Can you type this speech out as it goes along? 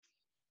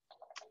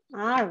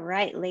All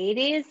right,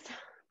 ladies.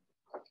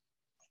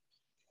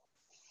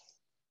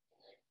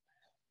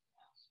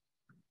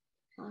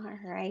 All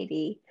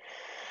righty.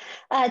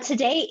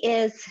 Today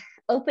is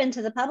open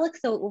to the public,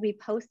 so it will be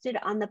posted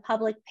on the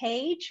public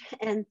page.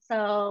 And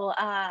so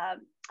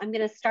I'm going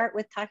to start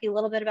with talking a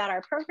little bit about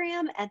our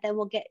program, and then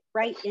we'll get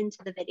right into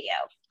the video.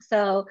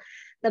 So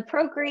the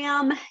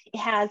program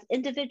has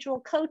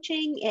individual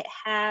coaching, it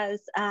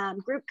has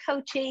group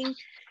coaching,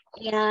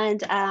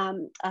 and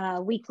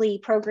a weekly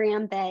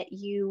program that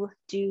you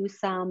do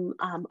some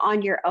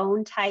on your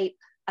own type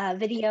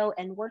video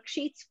and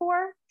worksheets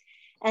for.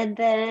 And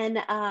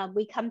then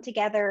we come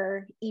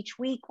together each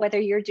week, whether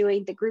you're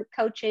doing the group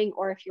coaching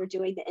or if you're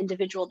doing the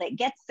individual that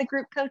gets the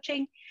group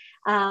coaching.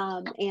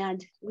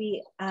 And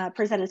we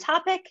present a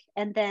topic,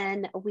 and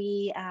then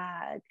we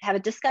have a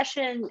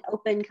discussion,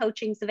 open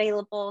coachings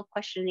available,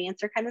 question and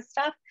answer kind of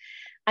stuff.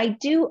 I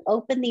do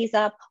open these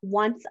up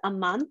once a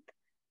month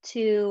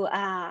to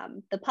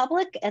the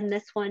public, and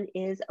this one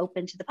is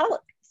open to the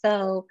public.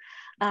 So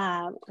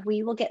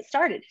we will get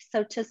started.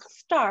 So to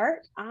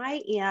start,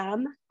 I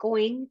am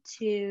going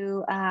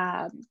to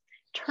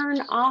turn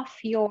off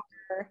your,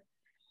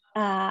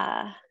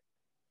 well,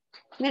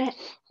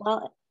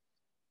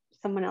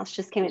 someone else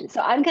just came in.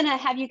 So I'm going to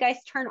have you guys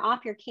turn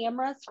off your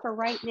cameras for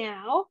right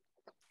now,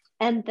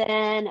 and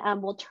then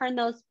we'll turn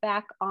those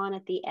back on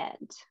at the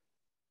end.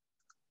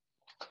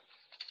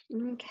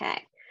 Okay.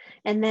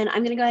 And then I'm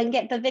going to go ahead and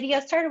get the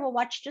video started. We'll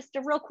watch just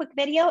a real quick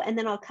video, and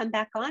then I'll come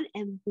back on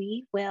and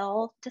we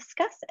will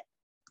discuss it.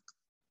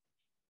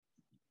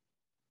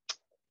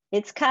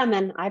 It's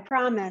coming, I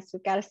promise.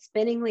 We've got a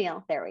spinning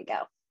wheel. There we go.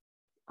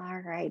 All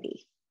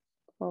righty.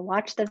 We'll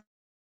watch the.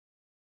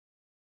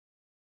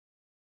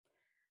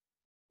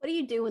 What do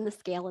you do when the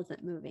scale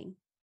isn't moving?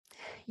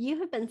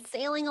 You have been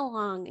sailing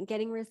along and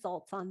getting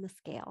results on the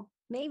scale.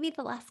 Maybe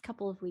the last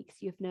couple of weeks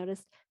you've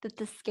noticed that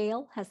the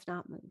scale has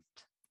not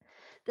moved.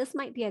 This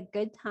might be a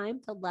good time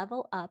to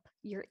level up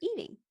your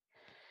eating.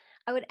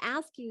 I would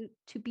ask you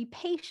to be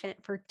patient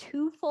for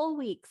 2 full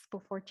weeks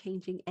before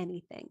changing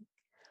anything.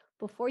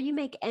 Before you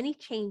make any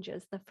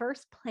changes, the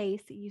first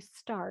place you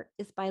start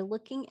is by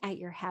looking at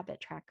your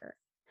habit tracker.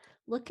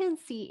 Look and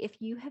see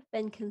if you have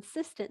been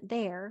consistent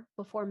there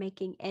before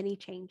making any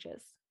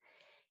changes.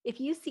 If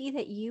you see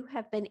that you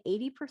have been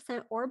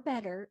 80% or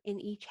better in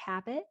each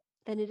habit,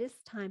 then it is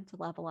time to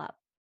level up.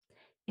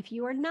 If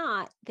you are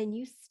not, then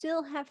you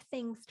still have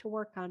things to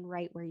work on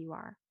right where you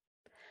are.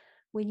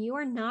 When you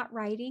are not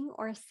writing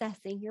or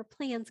assessing your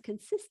plans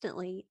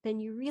consistently, then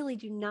you really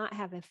do not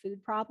have a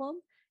food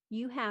problem.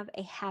 You have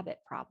a habit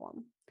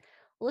problem.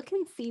 Look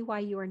and see why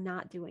you are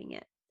not doing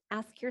it.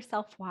 Ask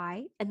yourself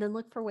why, and then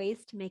look for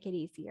ways to make it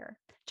easier,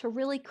 to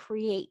really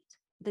create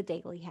the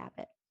daily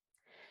habit.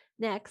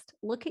 Next,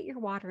 look at your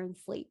water and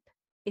sleep.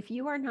 If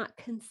you are not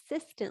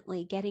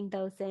consistently getting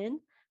those in,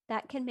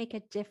 that can make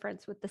a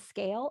difference with the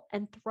scale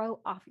and throw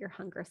off your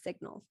hunger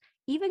signals,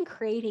 even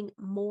creating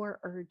more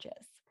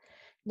urges.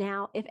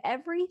 Now, if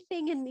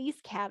everything in these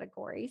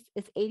categories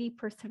is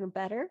 80% or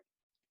better,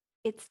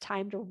 it's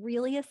time to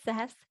really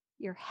assess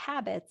your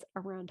habits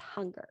around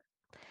hunger.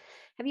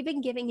 Have you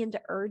been giving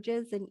into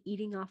urges and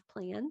eating off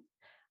plan?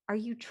 Are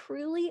you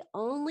truly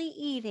only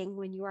eating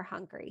when you are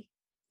hungry?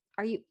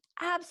 Are you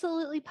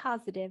absolutely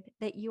positive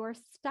that you are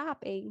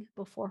stopping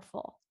before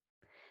full?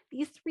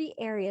 These 3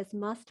 areas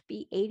must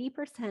be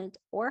 80%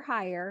 or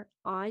higher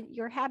on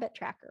your habit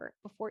tracker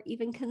before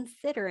even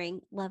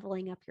considering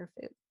leveling up your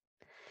food.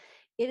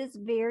 It is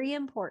very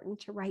important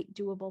to write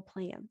doable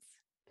plans.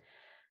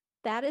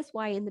 That is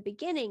why in the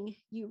beginning,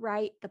 you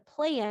write the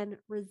plan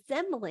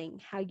resembling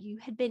how you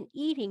had been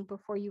eating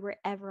before you were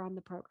ever on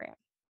the program.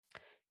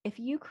 If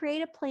you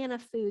create a plan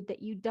of food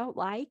that you don't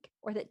like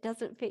or that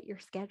doesn't fit your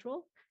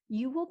schedule,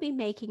 you will be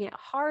making it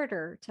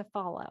harder to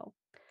follow.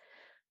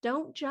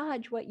 Don't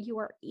judge what you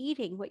are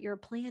eating, what you're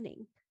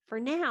planning. For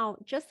now,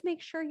 just make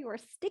sure you are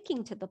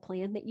sticking to the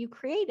plan that you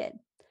created.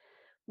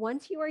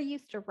 Once you are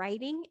used to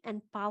writing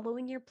and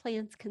following your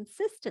plans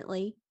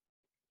consistently,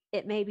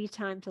 it may be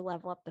time to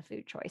level up the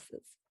food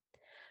choices.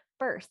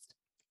 First,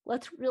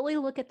 let's really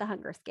look at the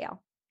hunger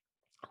scale.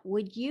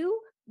 Would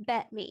you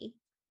bet me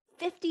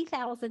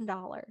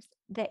 $50,000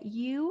 that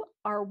you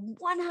are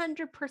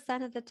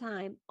 100% of the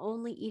time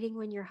only eating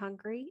when you're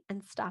hungry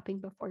and stopping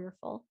before you're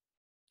full?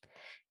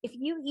 If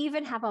you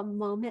even have a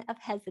moment of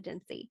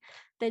hesitancy,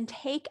 then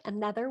take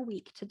another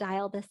week to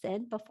dial this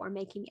in before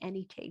making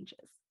any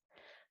changes.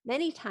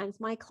 Many times,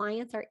 my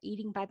clients are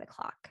eating by the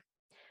clock,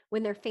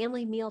 when their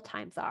family meal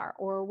times are,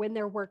 or when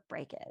their work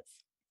break is.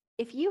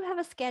 If you have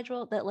a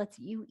schedule that lets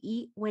you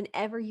eat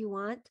whenever you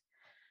want,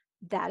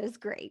 that is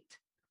great,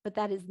 but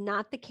that is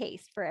not the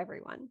case for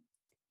everyone.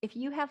 If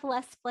you have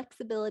less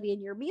flexibility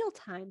in your meal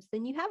times,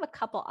 then you have a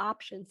couple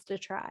options to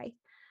try.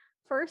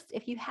 First,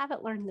 if you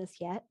haven't learned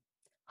this yet,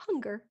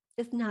 hunger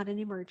is not an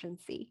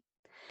emergency.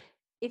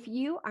 If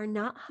you are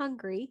not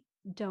hungry,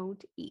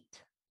 don't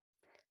eat.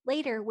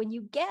 Later, when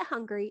you get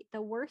hungry,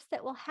 the worst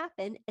that will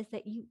happen is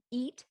that you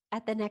eat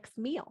at the next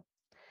meal.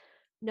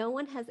 No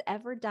one has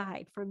ever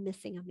died from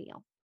missing a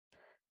meal.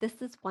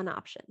 This is one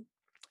option.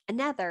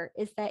 Another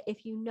is that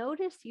if you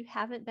notice you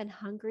haven't been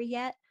hungry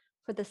yet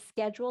for the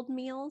scheduled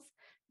meals,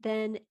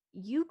 then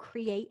you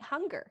create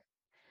hunger.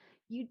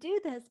 You do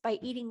this by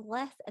eating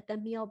less at the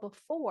meal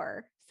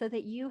before so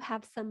that you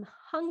have some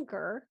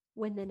hunger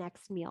when the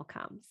next meal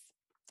comes.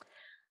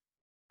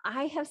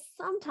 I have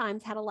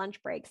sometimes had a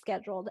lunch break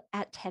scheduled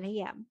at 10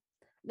 a.m.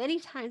 Many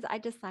times I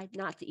decide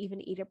not to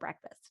even eat a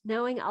breakfast,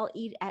 knowing I'll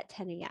eat at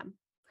 10 a.m.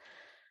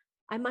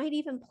 I might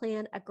even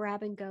plan a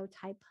grab and go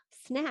type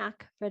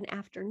snack for an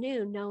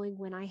afternoon, knowing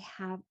when I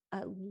have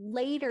a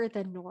later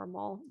than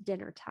normal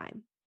dinner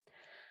time.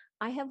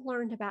 I have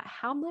learned about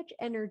how much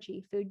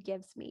energy food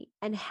gives me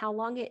and how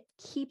long it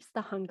keeps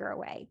the hunger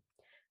away.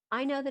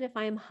 I know that if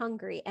I am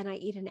hungry and I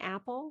eat an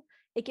apple,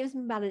 it gives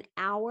me about an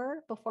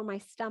hour before my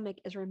stomach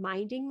is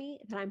reminding me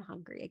that I'm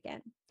hungry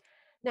again.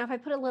 Now, if I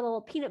put a little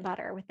peanut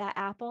butter with that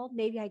apple,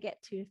 maybe I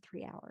get 2 to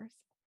 3 hours.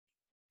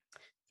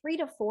 3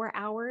 to 4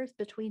 hours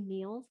between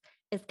meals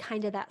is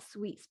kind of that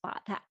sweet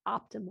spot, that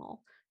optimal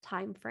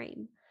time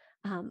frame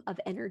of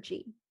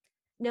energy.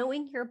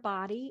 Knowing your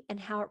body and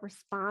how it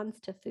responds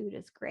to food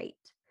is great.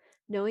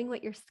 Knowing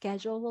what your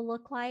schedule will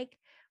look like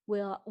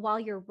while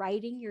you're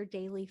writing your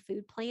daily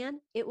food plan,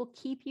 it will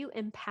keep you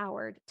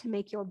empowered to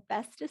make your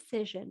best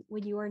decision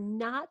when you are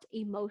not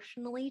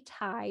emotionally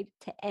tied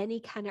to any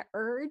kind of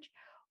urge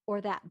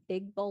or that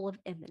big bowl of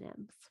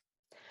M&Ms.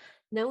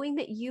 Knowing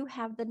that you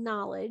have the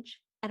knowledge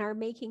and are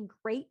making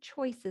great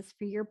choices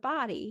for your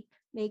body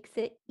makes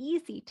it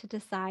easy to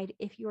decide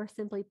if you are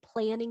simply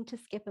planning to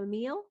skip a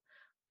meal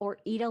or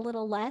eat a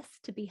little less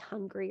to be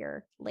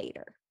hungrier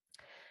later.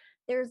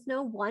 There's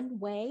no one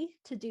way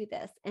to do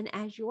this. And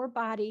as your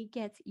body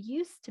gets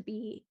used to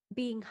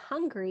being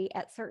hungry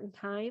at certain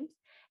times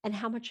and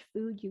how much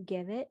food you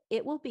give it,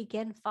 it will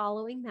begin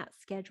following that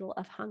schedule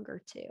of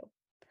hunger too.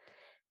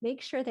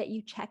 Make sure that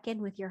you check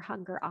in with your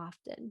hunger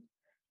often.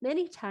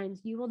 Many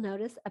times you will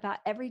notice about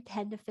every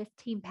 10 to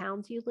 15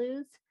 pounds you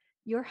lose,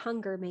 your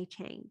hunger may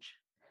change.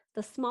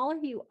 The smaller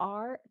you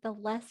are, the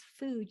less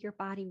food your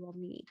body will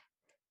need.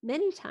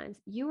 Many times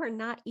you are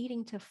not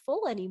eating to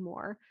full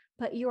anymore,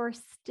 but you are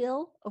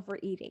still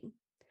overeating.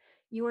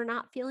 You are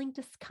not feeling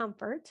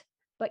discomfort,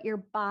 but your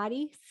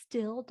body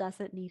still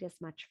doesn't need as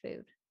much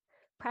food.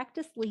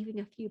 Practice leaving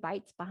a few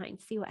bites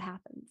behind, see what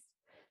happens.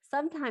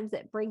 Sometimes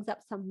it brings up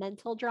some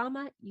mental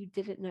drama you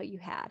didn't know you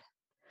had.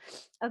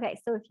 Okay,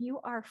 so if you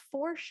are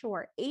for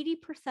sure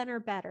 80% or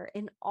better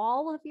in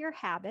all of your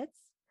habits,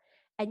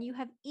 and you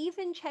have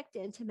even checked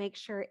in to make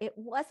sure it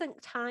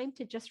wasn't time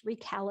to just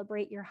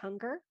recalibrate your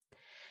hunger,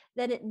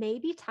 then it may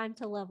be time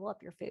to level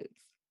up your foods.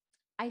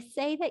 I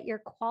say that your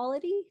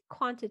quality,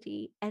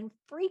 quantity, and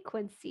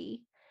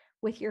frequency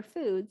with your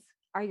foods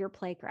are your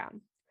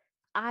playground.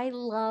 I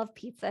love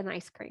pizza and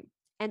ice cream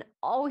and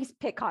always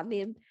pick on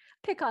them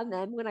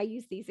when I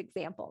use these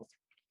examples.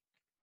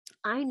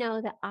 I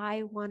know that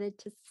I wanted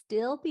to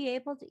still be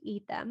able to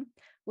eat them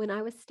when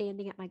I was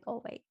standing at my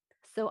goal weight.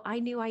 So I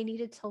knew I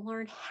needed to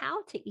learn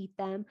how to eat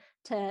them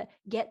to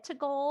get to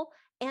goal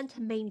and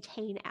to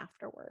maintain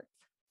afterwards.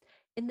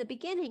 In the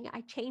beginning,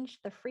 I changed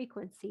the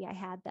frequency I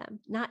had them,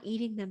 not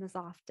eating them as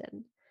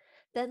often.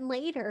 Then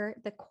later,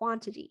 the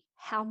quantity,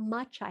 how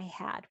much I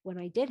had when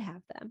I did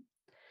have them.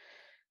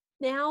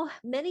 Now,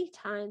 many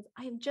times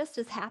I am just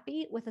as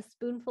happy with a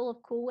spoonful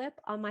of Cool Whip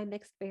on my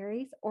mixed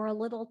berries or a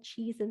little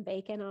cheese and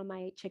bacon on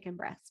my chicken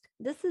breast.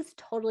 This is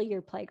totally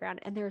your playground,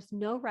 and there's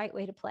no right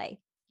way to play.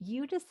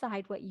 You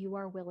decide what you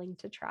are willing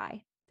to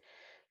try.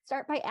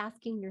 Start by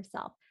asking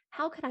yourself,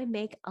 how can I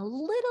make a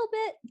little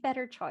bit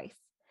better choice?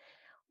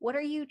 What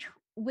are you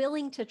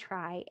willing to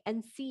try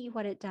and see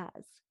what it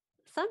does?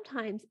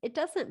 Sometimes it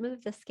doesn't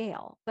move the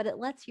scale, but it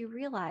lets you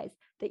realize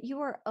that you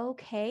are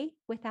okay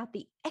without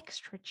the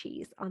extra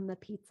cheese on the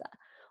pizza,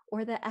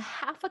 or that a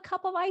half a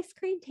cup of ice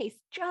cream tastes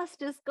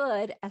just as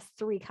good as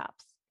 3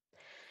 cups.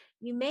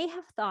 You may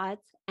have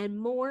thoughts and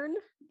mourn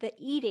the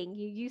eating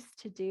you used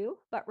to do,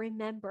 but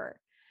remember,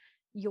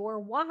 your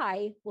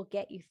why will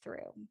get you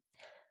through.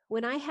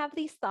 When I have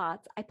these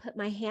thoughts, I put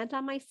my hand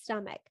on my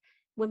stomach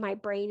when my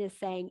brain is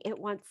saying it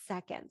wants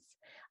seconds.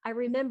 I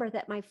remember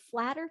that my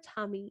flatter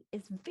tummy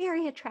is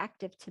very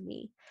attractive to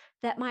me,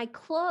 that my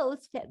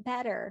clothes fit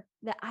better,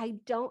 that I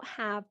don't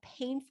have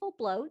painful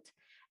bloat,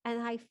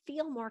 and I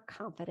feel more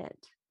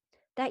confident.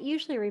 That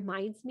usually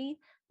reminds me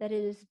that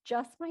it is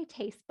just my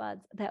taste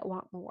buds that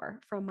want more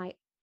from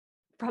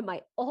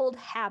my old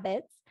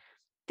habits,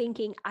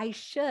 thinking I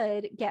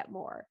should get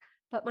more.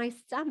 But my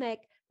stomach,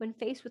 when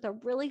faced with a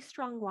really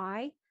strong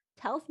why,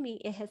 tells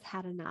me it has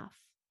had enough.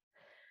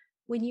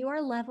 When you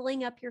are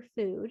leveling up your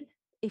food,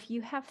 if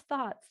you have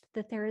thoughts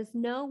that there is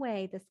no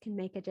way this can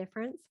make a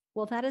difference,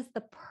 well, that is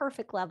the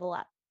perfect level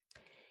up.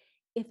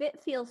 If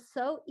it feels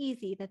so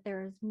easy that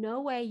there is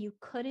no way you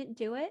couldn't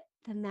do it,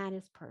 then that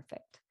is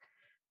perfect.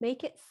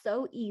 Make it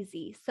so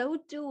easy, so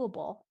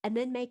doable, and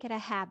then make it a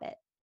habit,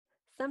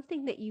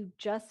 something that you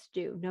just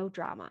do, no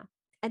drama.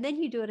 And then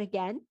you do it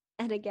again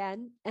and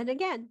again and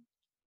again.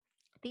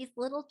 These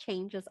little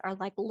changes are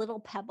like little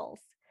pebbles.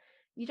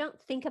 You don't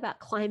think about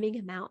climbing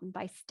a mountain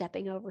by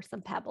stepping over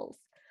some pebbles.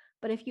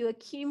 But if you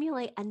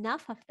accumulate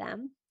enough of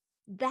them,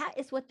 that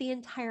is what the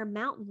entire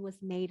mountain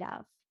was made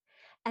of.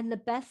 And the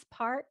best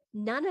part,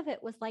 none of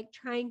it was like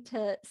trying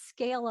to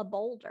scale a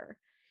boulder.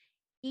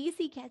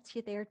 Easy gets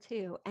you there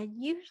too, and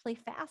usually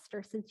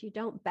faster since you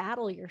don't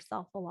battle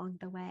yourself along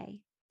the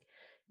way.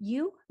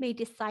 You may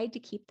decide to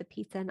keep the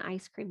pizza and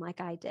ice cream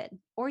like I did,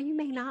 or you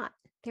may not.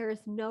 There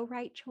is no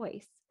right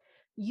choice.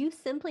 You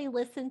simply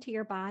listen to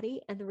your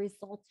body and the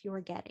results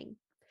you're getting.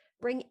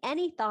 Bring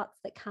any thoughts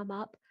that come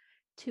up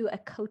to a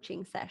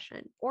coaching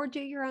session or do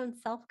your own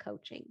self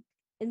coaching.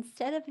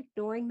 Instead of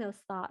ignoring those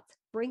thoughts,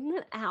 bring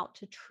them out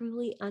to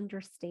truly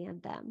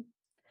understand them.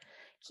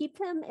 Keep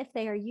them if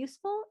they are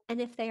useful, and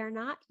if they are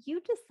not,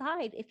 you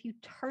decide if you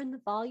turn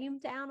the volume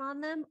down on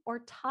them or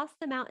toss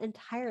them out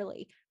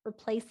entirely,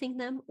 replacing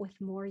them with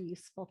more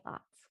useful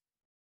thoughts.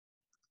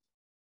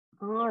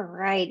 All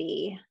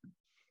righty.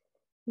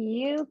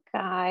 You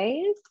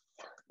guys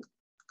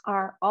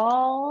are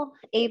all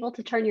able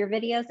to turn your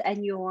videos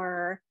and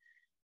your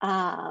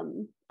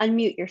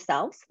unmute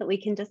yourselves so that we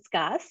can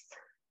discuss.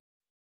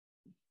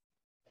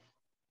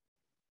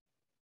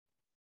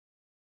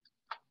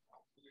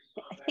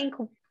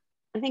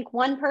 I think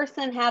one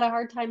person had a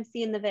hard time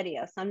seeing the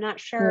video, so I'm not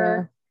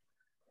sure.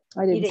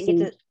 Yeah, I didn't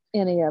see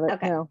any of it.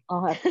 Okay. No,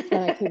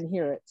 and I couldn't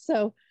hear it.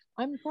 So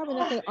I'm probably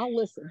not going to, I'll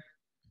listen.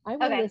 I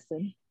will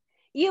listen.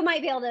 You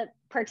might be able to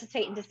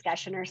participate in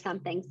discussion or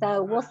something.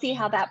 So we'll see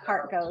how that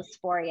part goes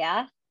for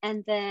you.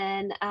 And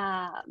then,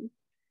 all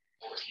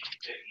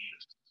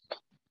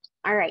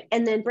right.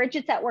 And then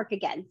Bridget's at work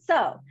again.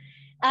 So,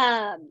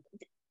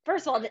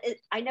 first of all,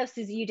 I know,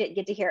 Susie, you didn't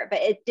get to hear it, but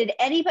did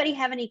anybody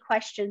have any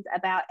questions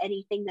about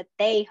anything that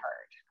they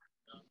heard?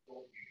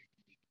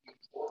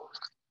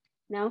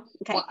 No?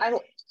 Okay.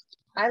 Well,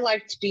 I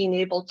liked being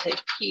able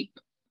to keep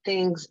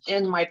things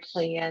in my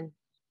plan.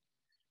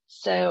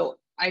 So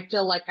I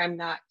feel like I'm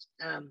not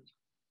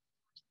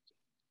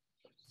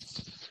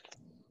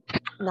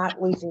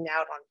losing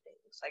out on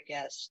things, I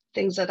guess.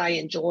 Things that I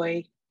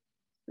enjoy.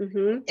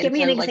 Mm-hmm. Give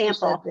me an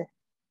example.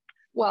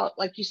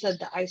 Like you said,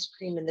 the ice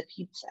cream and the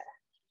pizza.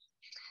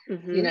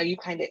 Mm-hmm. You know, you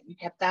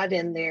kept that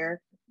in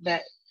there,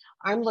 but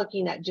I'm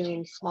looking at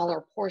doing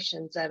smaller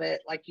portions of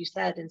it. Like you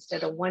said,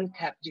 instead of 1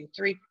 cup, do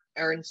 3,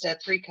 or instead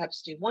of 3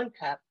 cups, do 1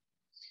 cup.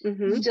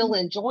 Mm-hmm. Still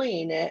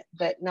enjoying it,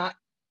 but not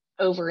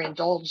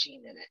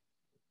overindulging in it.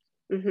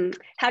 Mm-hmm.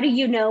 How do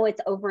you know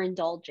it's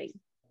overindulging?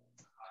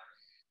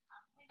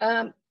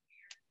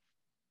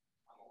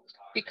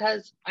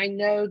 Because I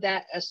know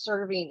that a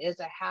serving is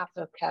a half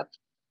a cup.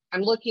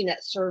 I'm looking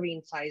at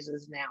serving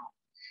sizes now.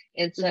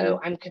 And so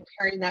I'm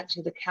comparing that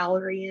to the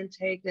calorie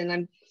intake, and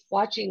I'm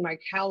watching my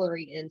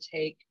calorie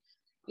intake.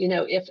 You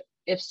know,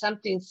 if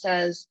something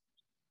says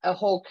a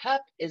whole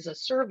cup is a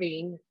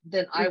serving,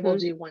 then I will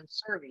do 1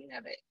 serving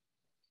of it.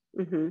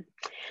 Mm-hmm.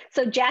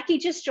 So Jackie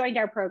just joined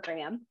our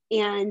program,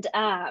 and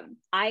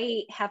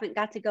I haven't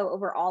got to go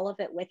over all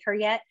of it with her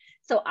yet.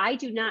 So I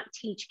do not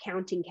teach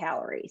counting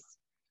calories.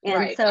 And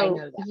right,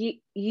 so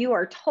you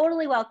are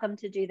totally welcome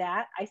to do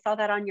that. I saw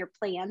that on your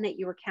plan that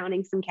you were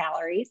counting some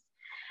calories.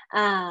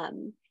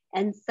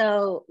 And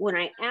so when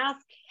I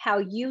ask how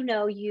you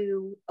know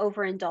you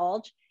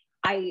overindulge,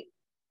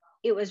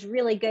 it was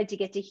really good to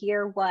get to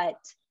hear what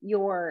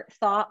your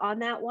thought on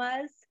that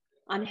was,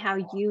 on how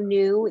you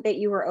knew that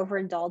you were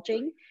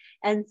overindulging.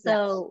 And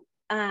so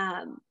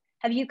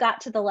have you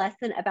got to the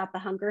lesson about the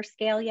hunger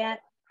scale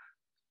yet?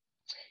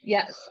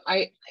 Yes,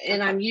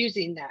 I'm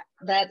using that.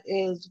 That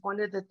is one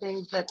of the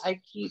things that I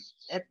keep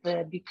at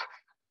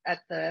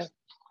the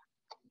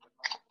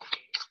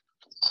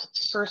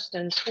first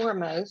and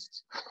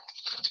foremost.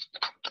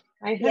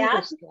 My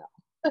hunger scale.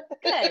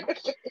 Good.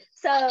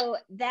 So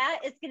that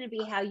is going to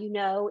be how you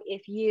know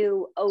if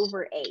you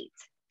overate.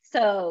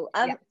 So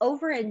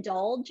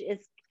overindulge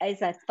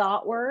is a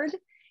thought word.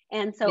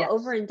 And so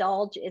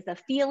overindulge is a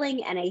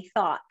feeling and a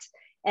thought.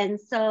 And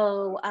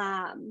so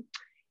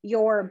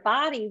your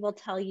body will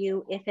tell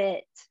you if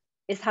it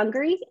is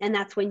hungry, and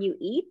that's when you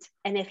eat.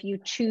 And if you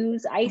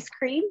choose ice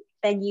cream,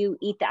 then you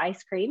eat the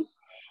ice cream.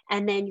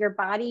 And then your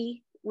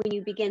body, when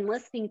you begin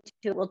listening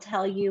to it, will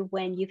tell you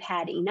when you've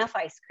had enough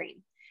ice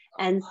cream.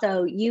 And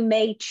so you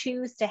may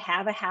choose to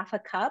have a half a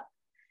cup,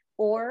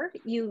 or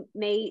you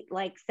may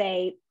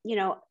say,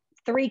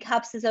 3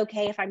 cups is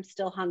okay if I'm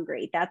still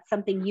hungry. That's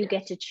something you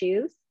get to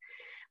choose.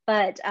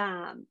 But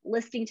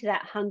listening to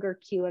that hunger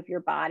cue of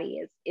your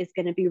body is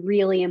going to be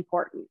really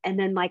important. And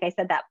then, like I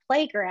said, that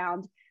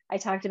playground I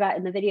talked about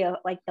in the video,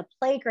 like the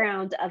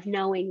playground of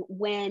knowing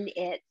when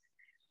it's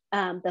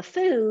the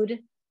food,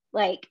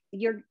 when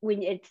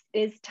it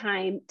is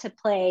time to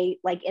play,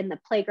 like in the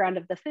playground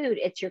of the food,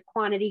 it's your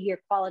quantity, your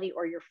quality,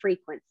 or your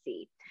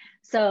frequency.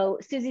 So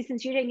Susie,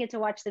 since you didn't get to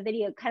watch the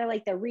video, kind of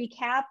like the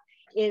recap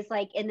is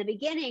like in the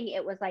beginning,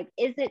 it was like,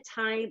 is it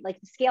time? Like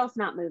the scale's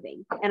not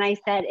moving. And I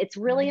said, it's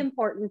really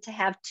important to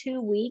have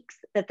 2 weeks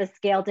that the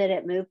scale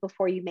didn't move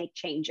before you make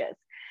changes.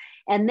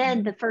 And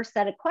then the first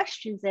set of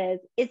questions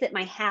is it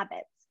my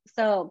habits?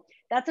 So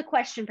that's a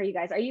question for you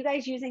guys. Are you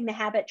guys using the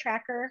habit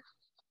tracker?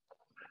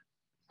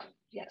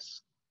 Yes.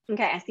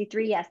 Okay, I see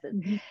 3 yeses.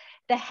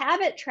 the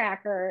habit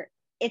tracker,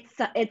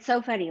 it's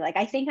so funny. Like,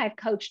 I think I've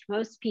coached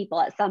most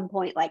people at some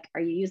point, like,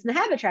 are you using the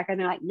habit tracker?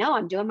 And they're like, no,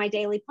 I'm doing my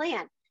daily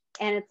plan.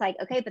 And it's like,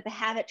 okay, but the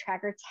habit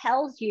tracker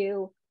tells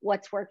you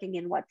what's working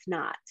and what's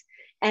not.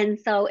 And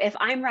so if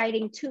I'm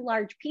writing 2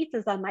 large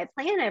pizzas on my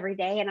plan every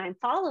day and I'm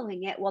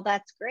following it, well,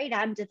 that's great.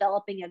 I'm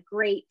developing a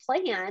great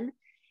plan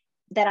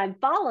that I'm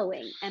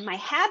following. And my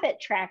habit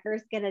tracker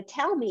is going to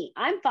tell me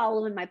I'm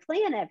following my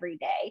plan every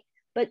day.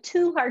 But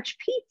 2 large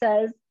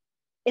pizzas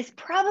is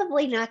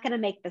probably not going to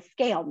make the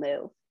scale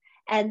move.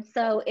 And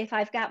so if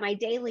I've got my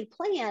daily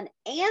plan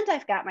and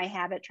I've got my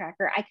habit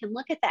tracker, I can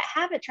look at that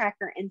habit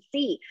tracker and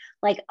see,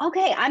 like,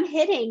 okay, I'm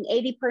hitting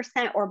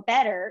 80% or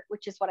better,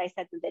 which is what I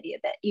said in the video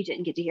that you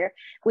didn't get to hear.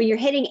 When you're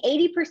hitting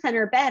 80%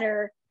 or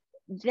better,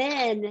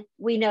 then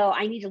we know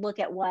I need to look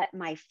at what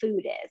my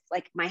food is.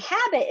 Like, my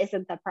habit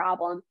isn't the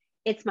problem,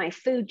 it's my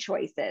food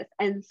choices.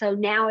 And so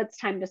now it's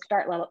time to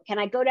start level. Can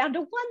I go down to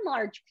 1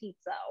 large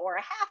pizza or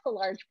a half a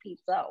large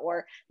pizza?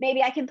 Or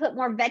maybe I can put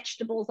more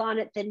vegetables on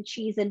it than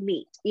cheese and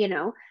meat, you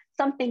know,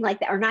 something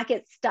like that, or not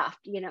get stuffed,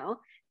 you know,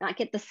 not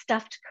get the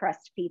stuffed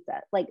crust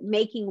pizza, like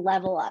making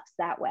level ups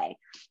that way.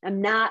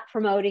 I'm not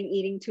promoting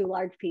eating 2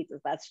 large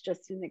pizzas. That's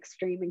just an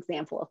extreme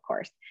example, of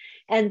course.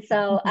 And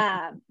so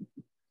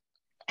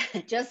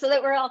just so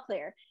that we're all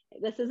clear,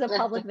 this is a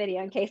public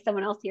video in case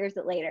someone else hears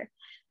it later.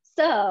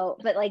 So,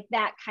 but like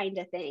that kind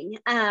of thing.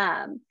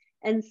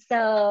 And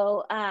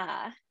so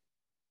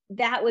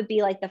that would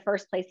be like the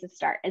first place to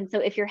start. And so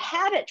if your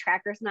habit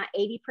tracker is not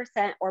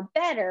 80% or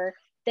better,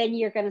 then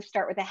you're going to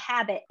start with a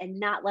habit and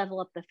not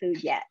level up the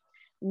food yet.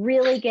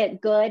 Really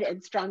get good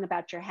and strong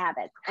about your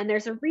habits. And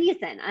there's a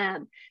reason.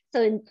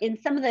 So in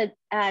some of the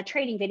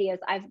training videos,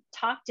 I've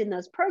talked in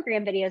those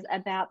program videos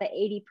about the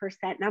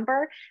 80%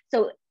 number.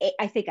 So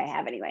I think I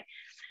have anyway.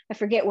 I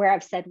forget where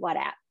I've said what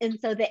at. And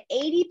so the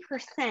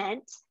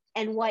 80%,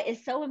 and what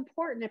is so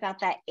important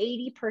about that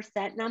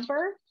 80%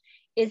 number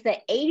is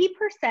that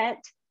 80%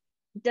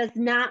 does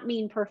not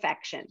mean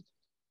perfection.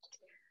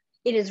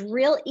 It is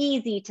real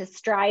easy to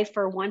strive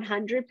for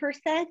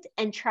 100%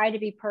 and try to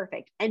be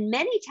perfect. And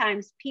many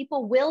times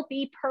people will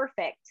be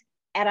perfect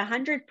at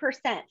 100%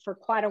 for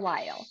quite a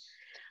while,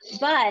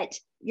 but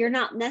you're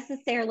not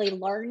necessarily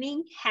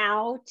learning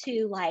how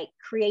to like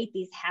create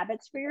these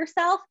habits for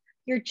yourself.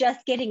 You're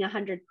just getting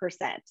 100%.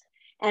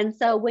 And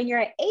so when you're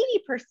at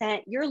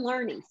 80%, you're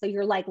learning. So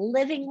you're like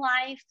living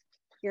life,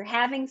 you're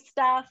having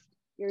stuff,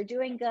 you're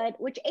doing good,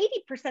 which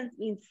 80%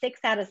 means 6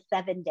 out of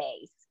 7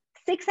 days.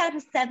 6 out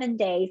of 7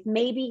 days,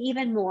 maybe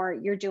even more,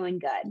 you're doing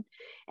good.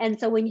 And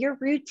so when you're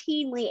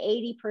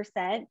routinely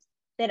 80%,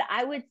 then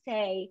I would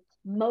say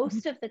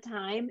most of the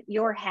time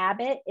your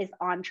habit is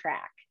on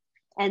track.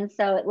 And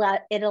so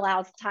it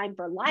allows time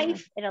for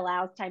life. It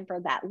allows time for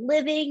that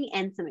living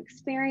and some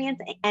experience,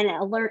 and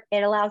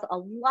it allows a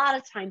lot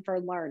of time for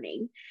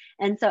learning.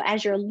 And so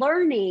as you're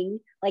learning,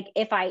 like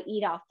if I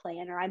eat off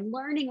plan, or I'm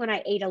learning when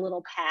I ate a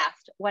little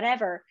past,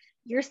 whatever,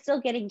 you're still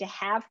getting to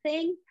have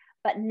things,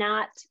 but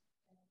not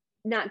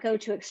go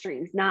to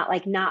extremes,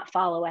 not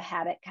follow a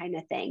habit kind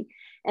of thing.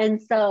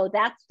 And so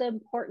that's the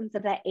importance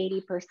of that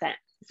 80%.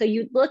 So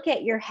you look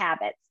at your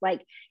habits,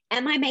 like,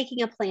 am I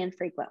making a plan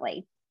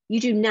frequently? You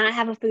do not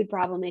have a food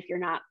problem if you're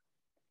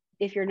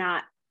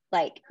not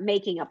like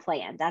making a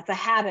plan. That's a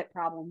habit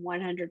problem,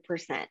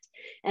 100%.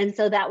 And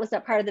so that was a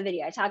part of the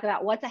video. I talk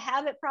about what's a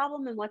habit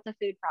problem and what's a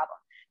food problem.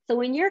 So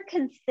when you're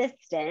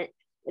consistent,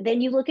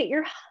 then you look at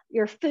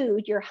your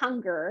food, your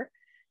hunger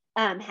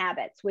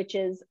habits, which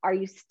is, are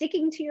you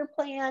sticking to your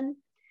plan?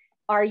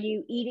 Are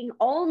you eating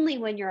only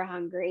when you're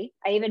hungry?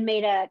 I even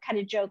made a kind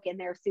of joke in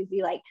there,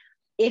 Susie, like,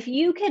 if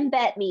you can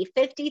bet me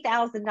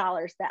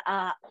 $50,000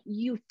 that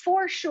you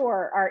for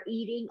sure are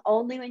eating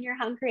only when you're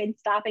hungry and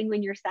stopping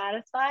when you're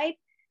satisfied,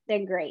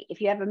 then great.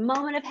 If you have a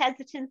moment of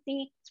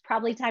hesitancy, it's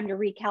probably time to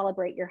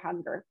recalibrate your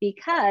hunger,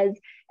 because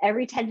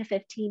every 10 to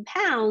 15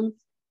 pounds,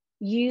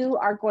 you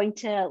are going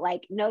to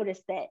like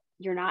notice that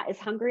you're not as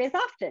hungry as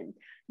often.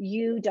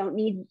 You don't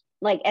need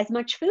like as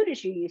much food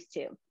as you used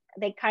to.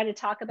 They kind of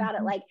talk about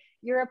it like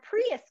you're a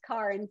Prius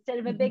car instead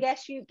of a big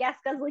gas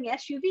guzzling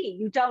SUV.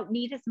 You don't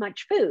need as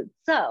much food.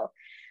 So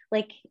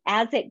like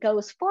as it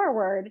goes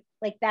forward,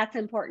 like that's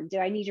important. Do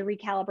I need to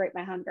recalibrate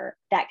my hunger?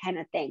 That kind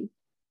of thing.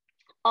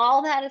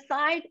 All that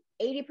aside,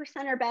 80%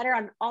 or better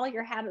on all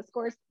your habit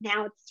scores.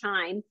 Now it's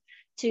time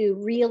to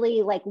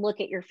really like look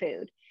at your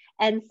food.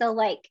 And so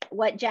like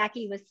what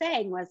Jackie was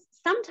saying was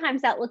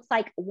sometimes that looks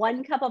like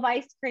 1 cup of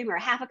ice cream or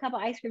half a cup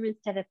of ice cream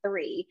instead of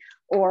 3,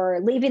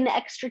 or leaving the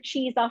extra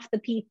cheese off the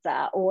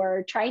pizza,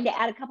 or trying to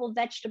add a couple of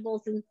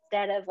vegetables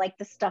instead of like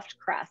the stuffed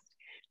crust,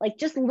 like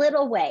just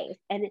little ways.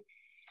 And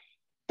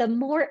the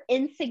more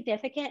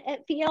insignificant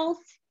it feels,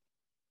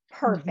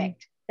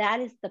 perfect. That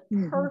is the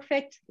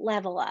perfect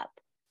level up.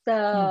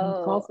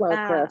 So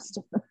cauliflower crust.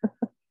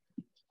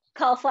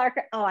 Cauliflower.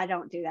 Oh, I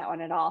don't do that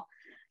one at all.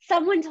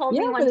 Someone told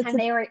me one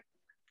time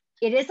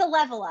it is a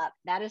level up.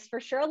 That is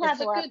for sure a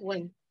level up. Good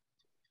one.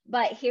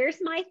 But here's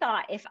my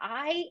thought. If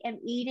I am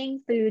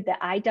eating food that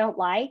I don't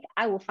like,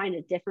 I will find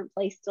a different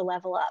place to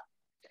level up.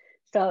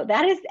 So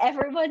that is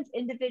everyone's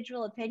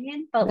individual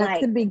opinion, but that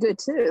could be good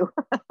too.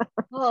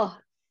 Oh,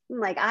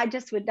 like I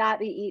just would not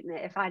be eating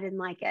it if I didn't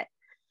like it.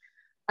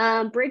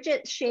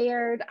 Bridget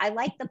shared, I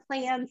like the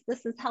plans.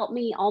 This has helped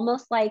me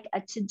almost like a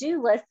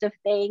to-do list of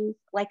things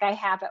like I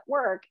have at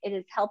work. It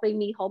is helping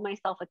me hold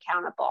myself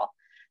accountable.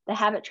 The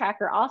habit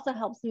tracker also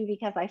helps me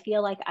because I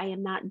feel like I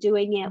am not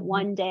doing it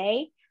one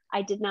day.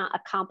 I did not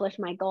accomplish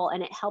my goal,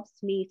 and it helps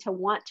me to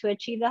want to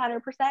achieve the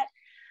 100%,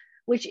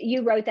 which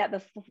you wrote that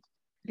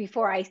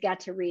before I got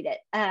to read it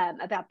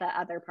about the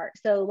other part.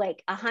 So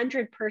like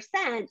 100%,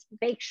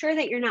 make sure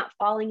that you're not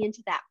falling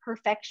into that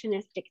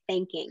perfectionistic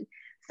thinking.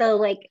 So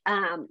like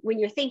when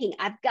you're thinking,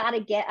 I've got to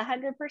get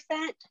 100%,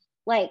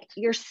 like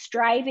you're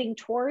striving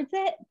towards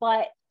it,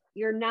 but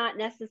you're not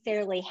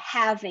necessarily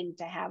having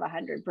to have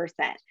 100%.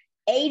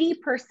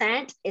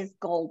 80% is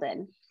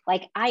golden.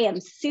 Like I am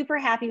super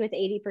happy with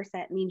 80%.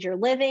 It means you're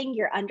living,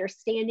 you're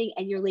understanding,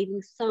 and you're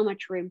leaving so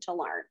much room to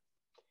learn.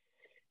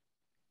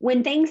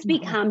 When things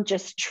become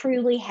just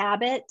truly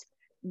habit,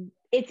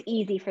 it's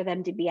easy for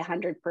them to be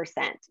 100%.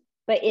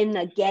 But in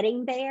the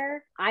getting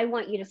there, I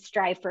want you to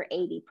strive for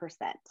 80%.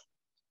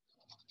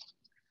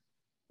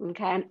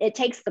 Okay. It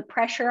takes the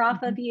pressure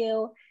off of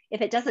you.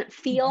 If it doesn't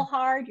feel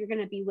hard, you're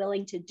going to be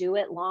willing to do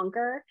it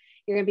longer.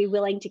 You're going to be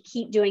willing to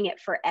keep doing it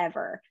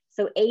forever.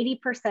 So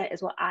 80%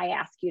 is what I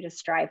ask you to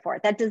strive for.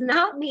 That does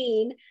not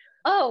mean,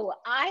 oh,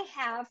 I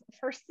have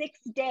for 6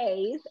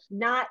 days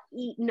not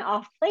eaten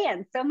off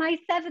plan, so my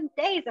 7th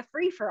day is a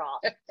free-for-all.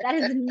 That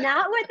is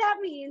not what that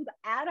means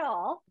at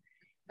all.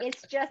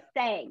 It's just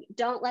saying,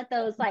 don't let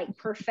those like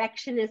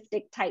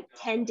perfectionistic type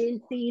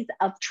tendencies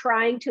of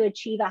trying to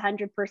achieve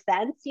 100%,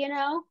 you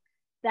know,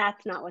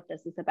 that's not what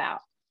this is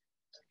about.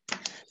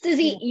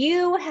 Susie,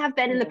 you have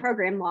been in the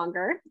program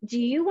longer. Do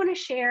you want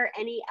to share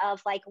any of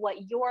like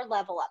what your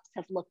level ups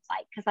have looked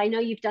like? Because I know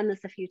you've done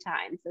this a few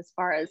times as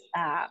far as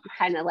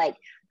kind of like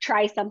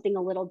try something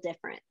a little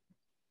different.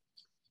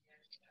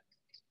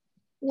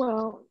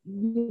 Well,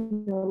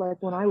 you know, like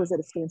when I was at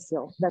a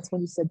standstill, that's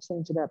when you said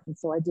change it up. And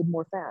so I did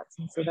more fats.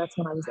 And so that's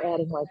when I was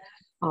adding like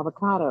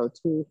avocado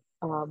to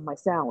my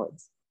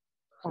salads.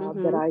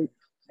 But I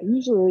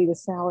usually eat a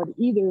salad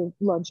either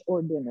lunch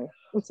or dinner,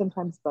 or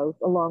sometimes both,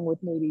 along with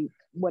maybe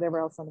whatever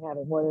else I'm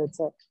having, whether it's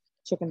a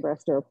chicken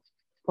breast or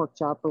pork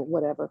chop or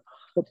whatever.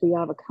 But the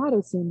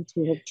avocado seemed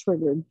to have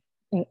triggered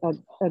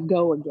a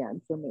go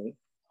again for me.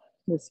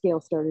 The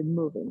scale started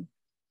moving.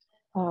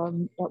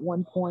 At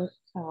one point,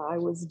 I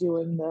was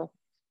doing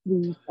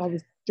I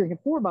was drinking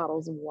 4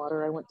 bottles of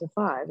water. I went to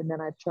 5, and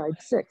then I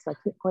tried 6. I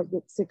couldn't quite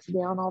get 6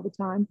 down all the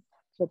time,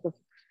 but the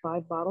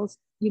 5 bottles,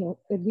 you know,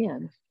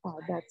 again,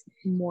 that's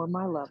more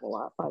my level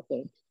up, I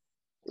think,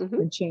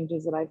 and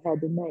changes that I've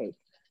had to make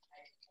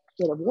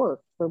that have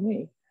worked for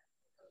me.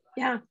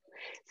 Yeah.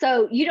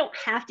 So you don't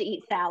have to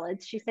eat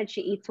salads. She said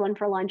she eats one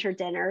for lunch or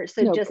dinner.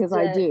 So no, just because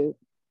I do.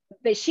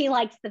 But she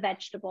likes the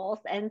vegetables.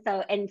 And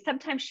so, and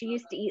sometimes she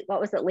used to eat,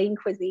 what was it, Lean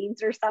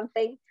Cuisines or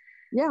something?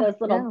 Yeah. Those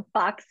little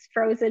box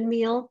frozen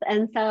meals.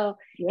 And so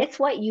it's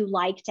what you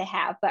like to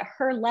have, but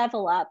her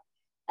level up,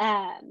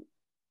 and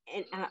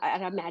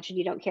I imagine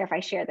you don't care if I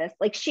share this.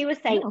 Like she was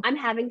saying, I'm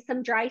having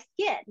some dry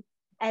skin.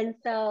 And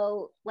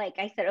so like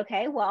I said,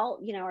 okay, well,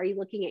 you know, are you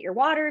looking at your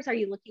waters? Are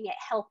you looking at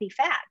healthy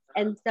fats?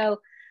 And so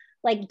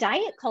like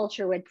diet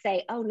culture would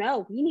say, oh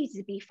no, we need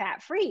to be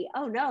fat free.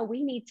 Oh no,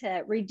 we need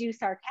to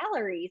reduce our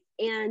calories.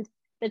 And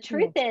the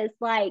truth is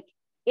like,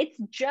 it's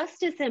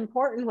just as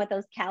important what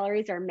those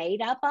calories are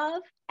made up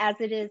of as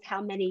it is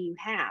how many you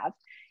have.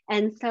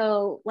 And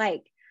so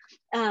like,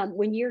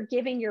 when you're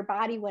giving your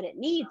body what it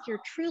needs,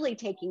 you're truly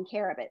taking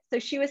care of it. So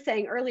she was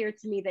saying earlier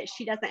to me that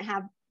she doesn't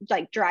have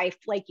like dry,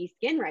 flaky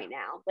skin right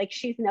now. Like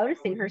she's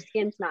noticing her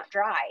skin's not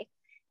dry.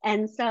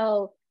 And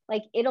so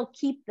like, it'll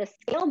keep the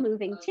scale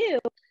moving too.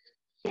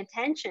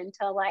 Attention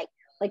to like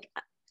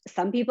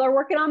some people are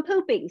working on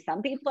pooping.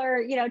 Some people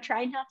are, you know,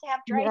 trying not to have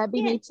dry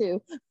skin. Me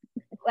too.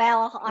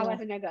 Well, I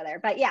wasn't gonna go there,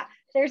 but yeah,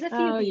 there's a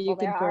few people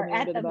there are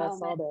at the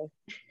moment.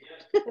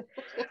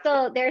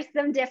 So there's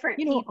some different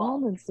people.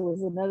 Almonds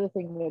was another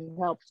thing that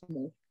helped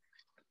me.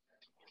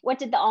 What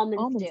did the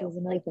almonds do? Was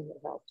another thing that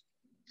helped.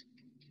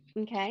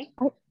 Okay.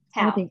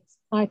 How?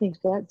 I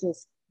think that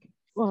just,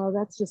 well,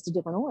 that's just a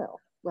different oil,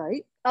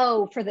 right?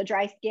 Oh, for the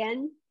dry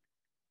skin?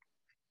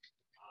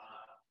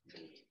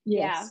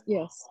 Yes.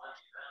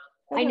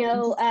 I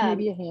know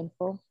maybe a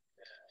handful.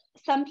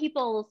 Some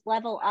people's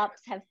level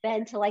ups have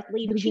been to like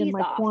leave cheese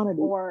off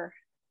quantity. Or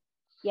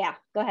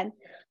go ahead.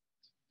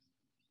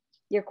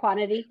 Your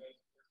quantity?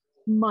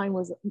 Mine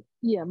was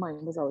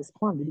always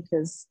quantity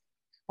because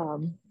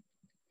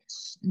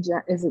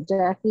is it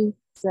Jackie?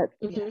 Is that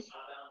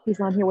he's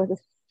on here with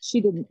us?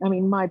 She didn't, I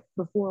mean, my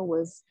before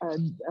was a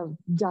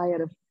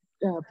diet of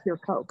pure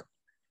Coke.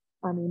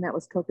 I mean, that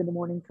was Coke in the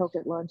morning, Coke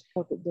at lunch,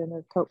 Coke at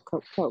dinner,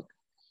 Coke.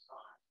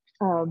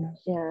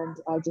 And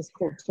I just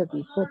cold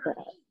turkey quit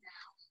that.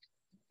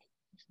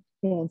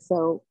 And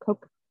so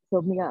Coke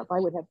filled me up. I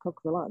would have Coke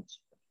for lunch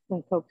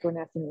and Coke for an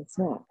afternoon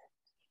snack,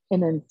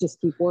 and then just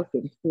keep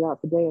working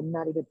throughout the day and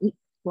not even eat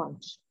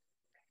lunch.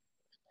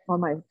 on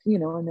my, you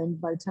know, and then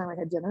by the time I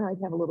had dinner,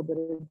 I'd have a little bit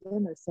of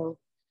dinner. So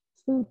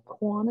food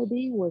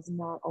quantity was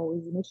not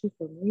always an issue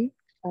for me.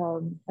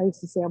 I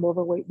used to say I'm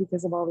overweight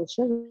because of all the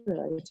sugar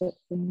I took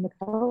from the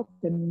Coke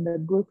and the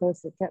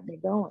glucose that kept me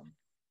going.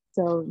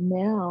 So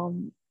now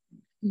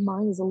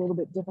mine is a little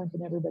bit different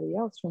than everybody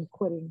else, from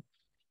quitting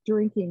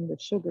drinking the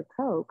sugar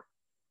Coke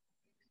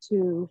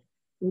to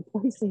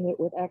replacing it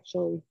with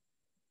actually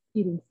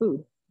eating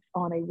food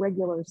on a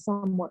regular,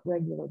 somewhat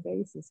regular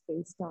basis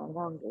based on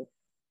hunger.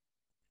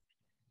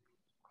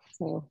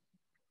 So,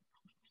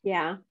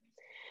 yeah.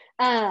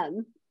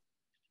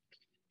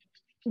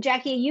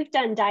 Jackie, you've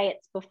done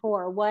diets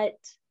before. What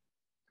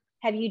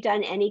have you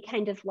done any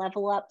kind of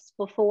level ups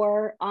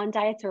before on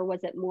diets, or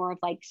was it more of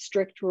like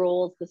strict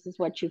rules? This is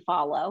what you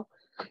follow.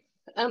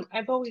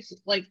 I've always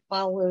like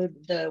followed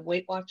the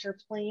Weight Watcher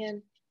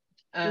plan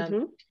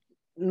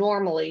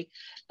normally,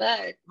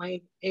 but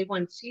my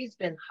A1C's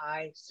been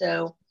high.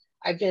 So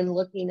I've been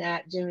looking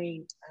at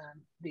doing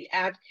the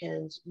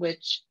Atkins,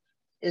 which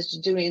is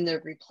doing the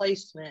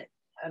replacement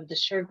of the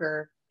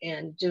sugar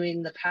and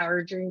doing the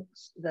power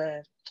drinks,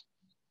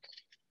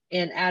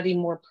 and adding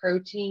more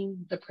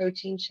protein. The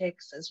protein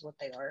shakes is what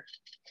they are.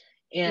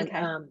 And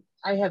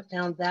I have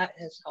found that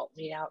has helped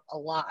me out a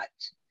lot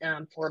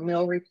for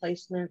meal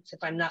replacements. If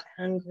I'm not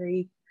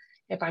hungry,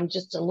 if I'm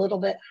just a little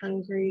bit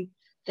hungry,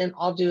 then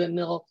I'll do a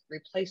meal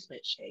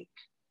replacement shake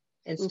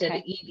instead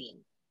of eating.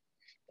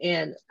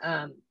 And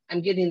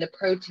I'm getting the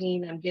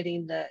protein, I'm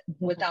getting the,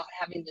 without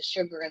having the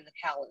sugar and the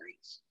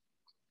calories.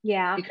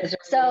 Yeah. Because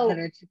so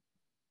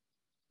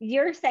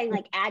you're saying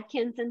like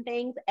Atkins and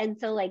things. And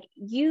so like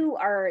you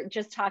are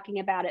just talking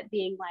about it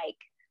being like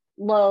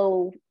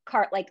low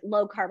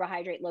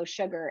carbohydrate, low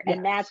sugar.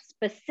 And that's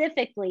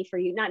specifically for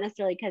you, not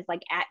necessarily because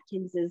like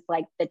Atkins is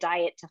like the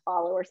diet to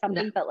follow or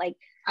something, but like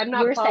I'm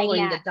not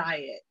following the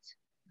diet.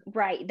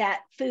 Right.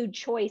 That food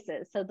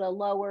choices. So the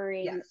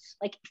lowering,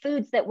 like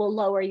foods that will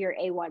lower your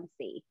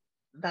A1C.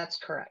 That's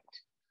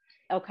correct.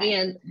 Okay.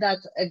 And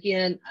that's,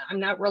 again, I'm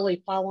not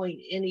really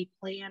following any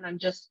plan. I'm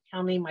just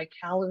counting my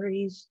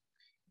calories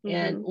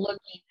and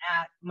looking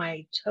at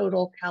my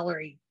total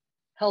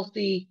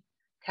healthy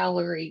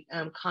calorie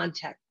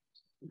content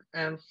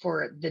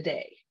for the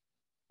day.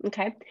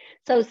 Okay.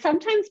 So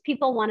sometimes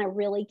people want to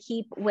really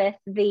keep with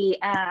the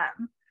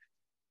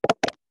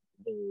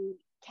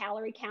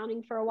calorie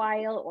counting for a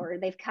while, or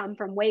they've come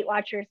from Weight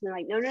Watchers and they're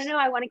like, no,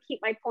 I want to keep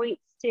my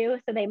points too.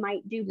 So they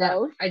might do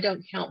both. I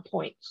don't count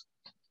points.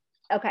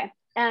 Okay.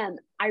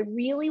 I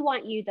really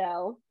want you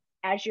though,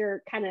 as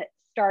you're kind of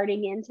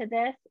starting into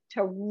this,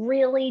 to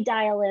really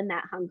dial in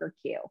that hunger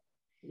cue.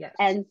 Yes.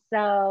 And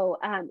so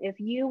if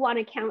you want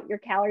to count your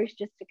calories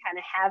just to kind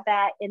of have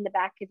that in the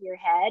back of your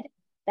head,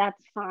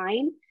 that's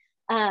fine.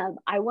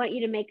 I want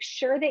you to make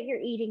sure that you're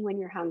eating when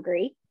you're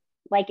hungry.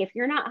 Like if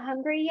you're not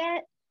hungry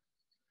yet,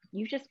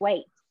 you just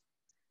wait.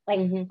 Like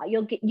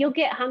you'll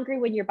get hungry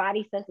when your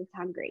body says it's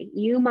hungry.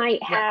 You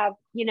might have,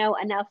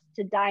 enough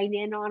to dine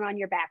in on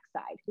your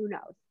backside. Who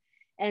knows?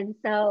 And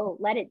so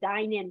let it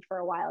dine in for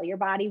a while. Your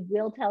body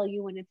will tell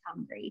you when it's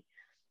hungry.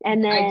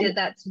 And then I did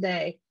that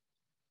today.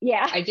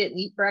 Yeah. I didn't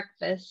eat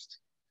breakfast.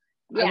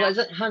 Yeah. I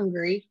wasn't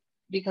hungry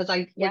because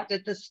I looked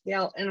at the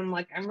scale and I'm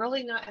like, I'm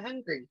really not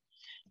hungry.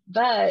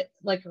 But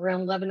like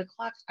around 11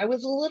 o'clock, I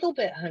was a little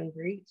bit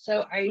hungry.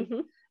 So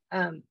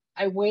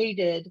I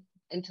waited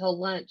until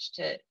lunch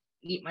to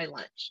eat my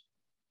lunch.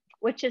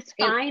 Which is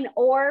fine.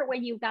 Or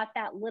when you got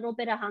that little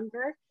bit of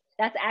hunger,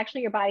 that's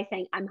actually your body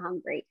saying, I'm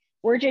hungry.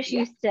 We're just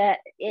used to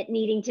it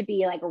needing to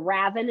be like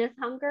ravenous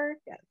hunger.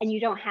 And you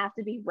don't have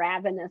to be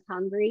ravenous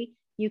hungry.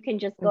 You can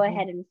just go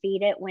ahead and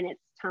feed it when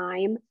it's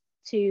time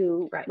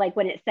to, like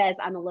when it says,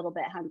 I'm a little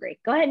bit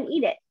hungry. Go ahead and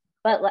eat it.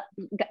 But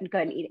go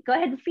ahead and eat it. Go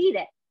ahead and feed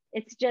it.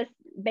 It's just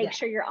make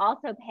sure you're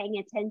also paying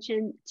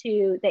attention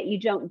to that you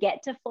don't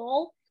get to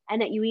full,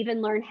 and that you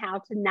even learn how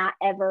to not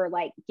ever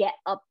like get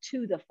up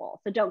to the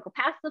full. So don't go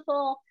past the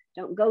full,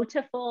 don't go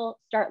to full,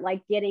 start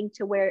like getting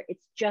to where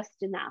it's just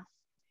enough.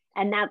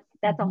 And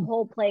that's a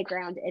whole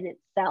playground in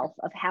itself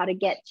of how to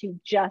get to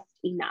just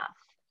enough,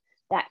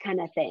 that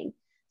kind of thing.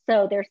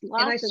 So there's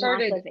lots and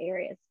lots of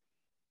areas.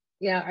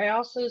 Yeah, I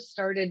also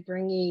started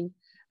bringing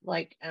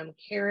like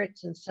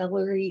carrots and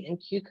celery and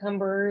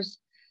cucumbers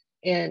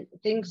and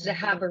things to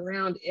have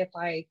around if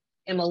I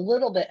am a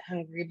little bit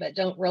hungry but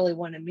don't really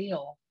want a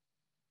meal.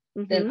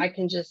 Then I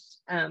can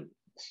just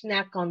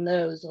snack on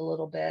those a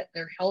little bit.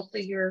 They're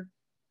healthier,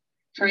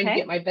 trying to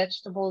get my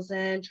vegetables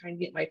in, trying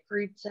to get my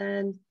fruits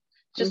in,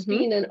 just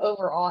being an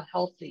overall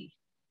healthy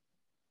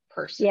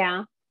person.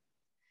 Yeah.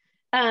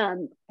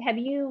 Have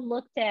you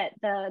looked at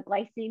the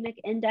glycemic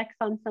index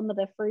on some of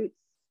the fruits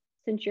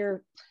since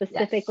you're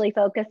specifically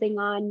focusing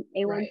on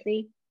A1C?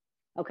 Right.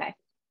 Okay.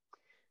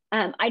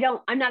 I'm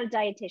not a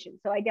dietitian,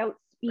 so I don't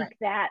speak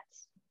that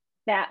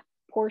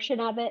portion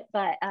of it,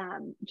 but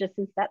just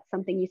since that's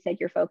something you said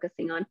you're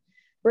focusing on.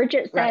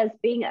 Bridget says,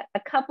 being a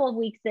couple of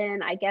weeks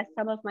in, I guess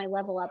some of my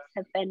level ups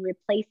have been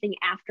replacing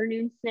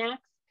afternoon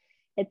snacks.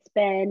 It's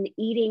been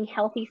eating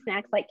healthy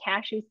snacks like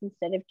cashews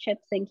instead of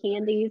chips and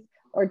candies,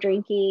 or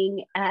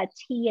drinking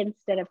tea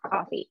instead of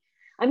coffee.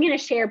 I'm going to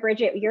share,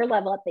 Bridget, your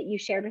level up that you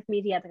shared with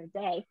me the other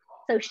day.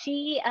 So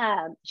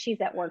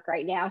she's at work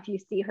right now, if you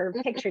see her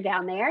picture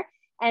down there.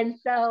 And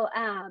so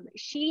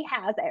she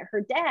has at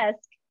her desk,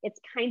 it's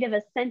kind of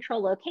a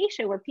central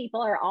location where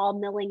people are all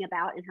milling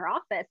about in her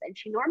office. And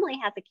she normally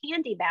has a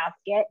candy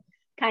basket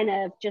kind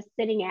of just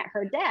sitting at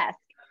her desk.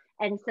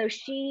 And so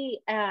she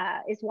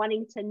is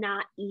wanting to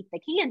not eat the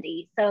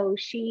candy. So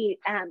she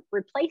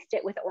replaced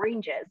it with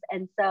oranges.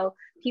 And so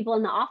people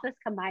in the office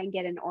come by and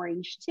get an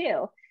orange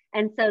too.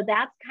 And so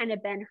that's kind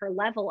of been her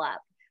level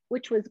up,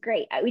 which was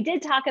great. We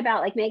did talk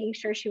about like making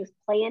sure she was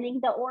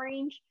planning the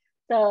orange.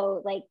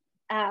 So like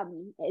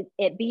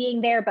it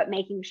being there, but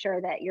making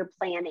sure that you're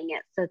planning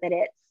it so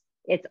that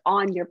it's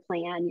on your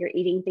plan. You're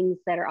eating things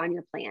that are on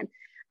your plan.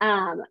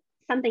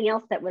 Something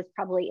else that was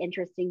probably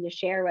interesting to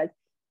share was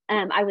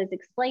I was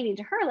explaining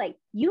to her, like,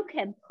 you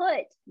can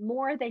put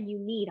more than you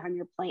need on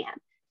your plan.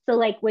 So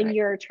like when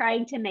you're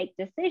trying to make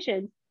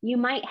decisions, you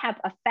might have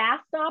a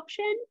fast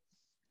option.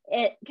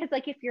 Because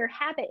like if your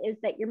habit is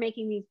that you're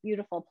making these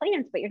beautiful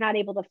plans, but you're not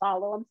able to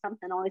follow them,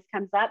 something always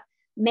comes up,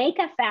 make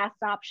a fast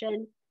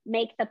option,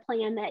 make the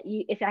plan that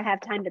if I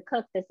have time to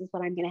cook, this is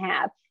what I'm going to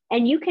have.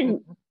 And you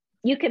can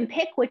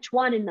pick which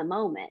one in the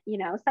moment. You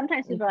know,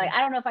 sometimes people are like,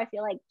 I don't know if I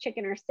feel like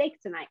chicken or steak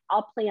tonight.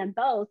 I'll plan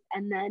both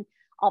and then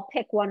I'll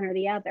pick one or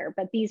the other,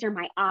 but these are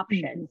my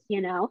options,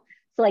 you know?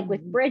 So like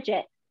with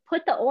Bridget,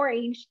 put the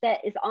orange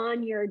that is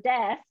on your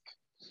desk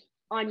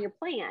on your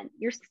plan.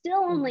 You're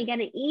still only going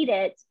to eat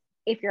it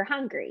if you're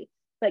hungry,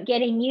 but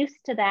getting used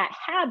to that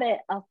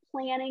habit of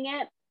planning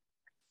it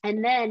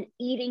and then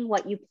eating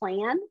what you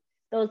plan,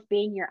 those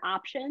being your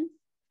options,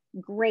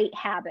 great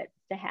habits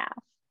to have.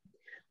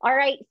 All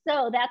right,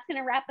 so that's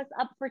going to wrap us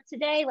up for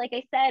today. Like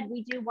I said,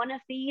 we do one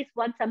of these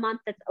once a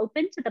month that's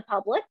open to the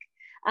public.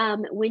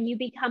 When you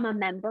become a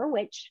member,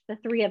 which the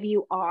three of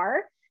you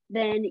are,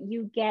 then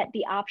you get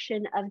the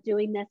option of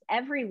doing this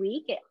every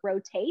week. It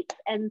rotates.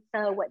 And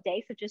so what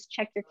day? So just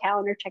check your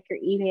calendar, check your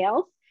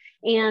emails.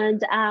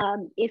 And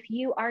if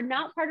you are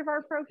not part of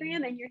our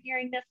program and you're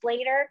hearing this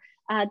later,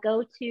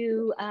 go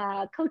to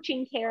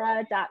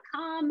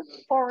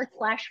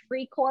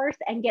coachingkara.com/free course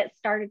and get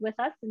started with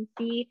us and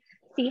see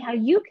how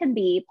you can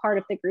be part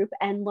of the group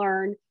and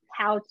learn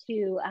how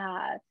to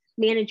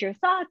manage your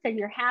thoughts and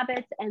your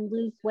habits and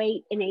lose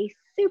weight in a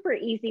super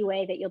easy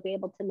way that you'll be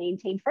able to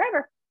maintain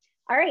forever.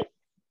 All right.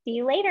 See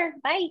you later.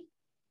 Bye.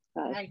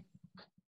 Bye. Bye.